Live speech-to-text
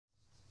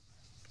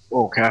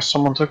Whoa, Cass,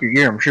 someone took your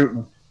gear. I'm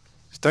shooting.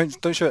 Don't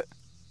shoot it.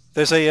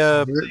 There's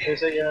a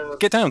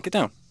Get down, get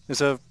down. There's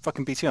a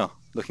fucking BTR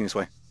looking this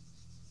way.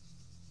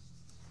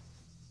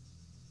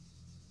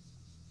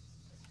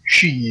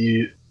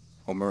 Shit.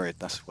 Or Murid,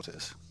 that's what it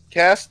is.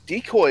 Cass,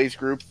 Decoy's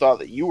group thought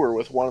that you were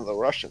with one of the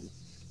Russians.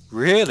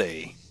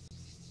 Really?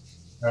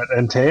 At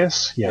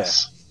Antaeus?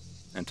 Yes.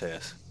 Yeah.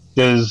 Antaeus.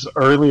 Because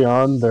early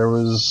on there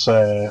was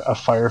a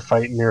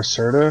firefight near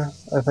Serta,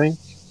 I think.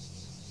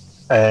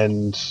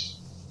 And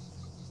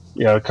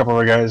a couple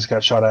of guys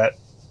got shot at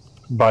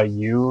by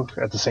you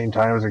at the same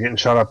time as they're getting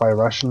shot at by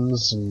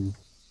Russians, and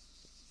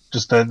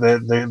just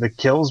the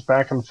kills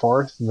back and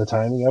forth and the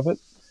timing of it.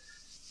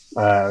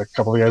 A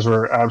couple of guys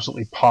were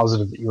absolutely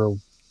positive that you were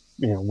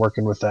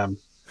working with them.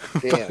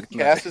 Damn,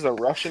 Cass is a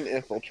Russian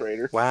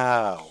infiltrator.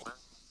 Wow.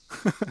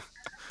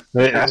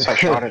 Cass, I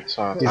shot it,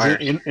 so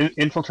he's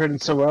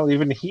infiltrated so well,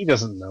 even he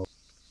doesn't know.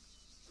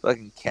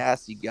 Fucking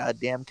Cass, you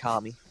goddamn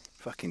commie.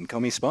 Fucking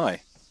commie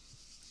spy.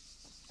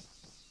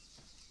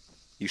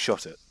 You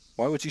shot it.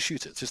 Why would you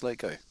shoot it? Just let it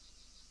go.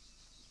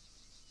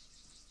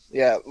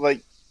 Yeah,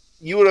 like,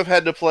 you would have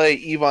had to play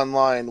EVE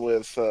Online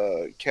with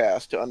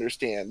Cass to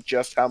understand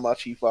just how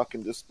much he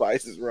fucking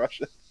despises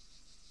Russia.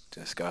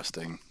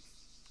 Disgusting.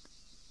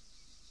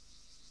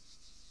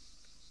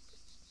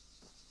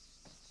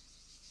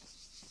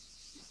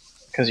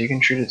 because you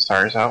can shoot its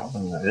tires out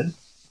when loaded.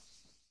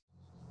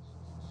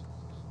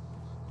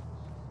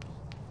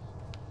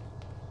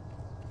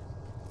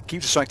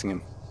 Keep distracting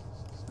him.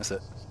 That's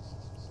it.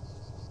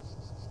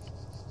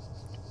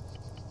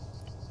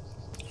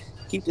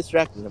 Keep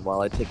distracting them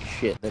while I take a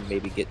shit, then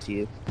maybe get to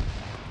you.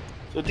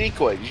 So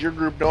Decoy, does your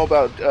group know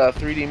about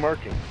 3D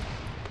marking?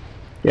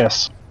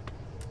 Yes.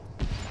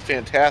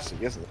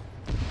 Fantastic, isn't it?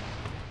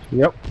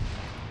 Yep.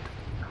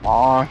 Come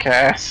on,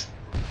 Cass.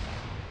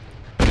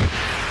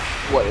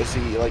 What, is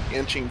he like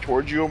inching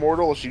towards you,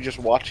 Immortal, or is he just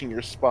watching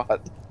your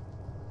spot?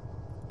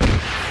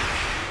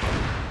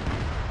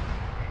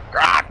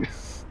 God.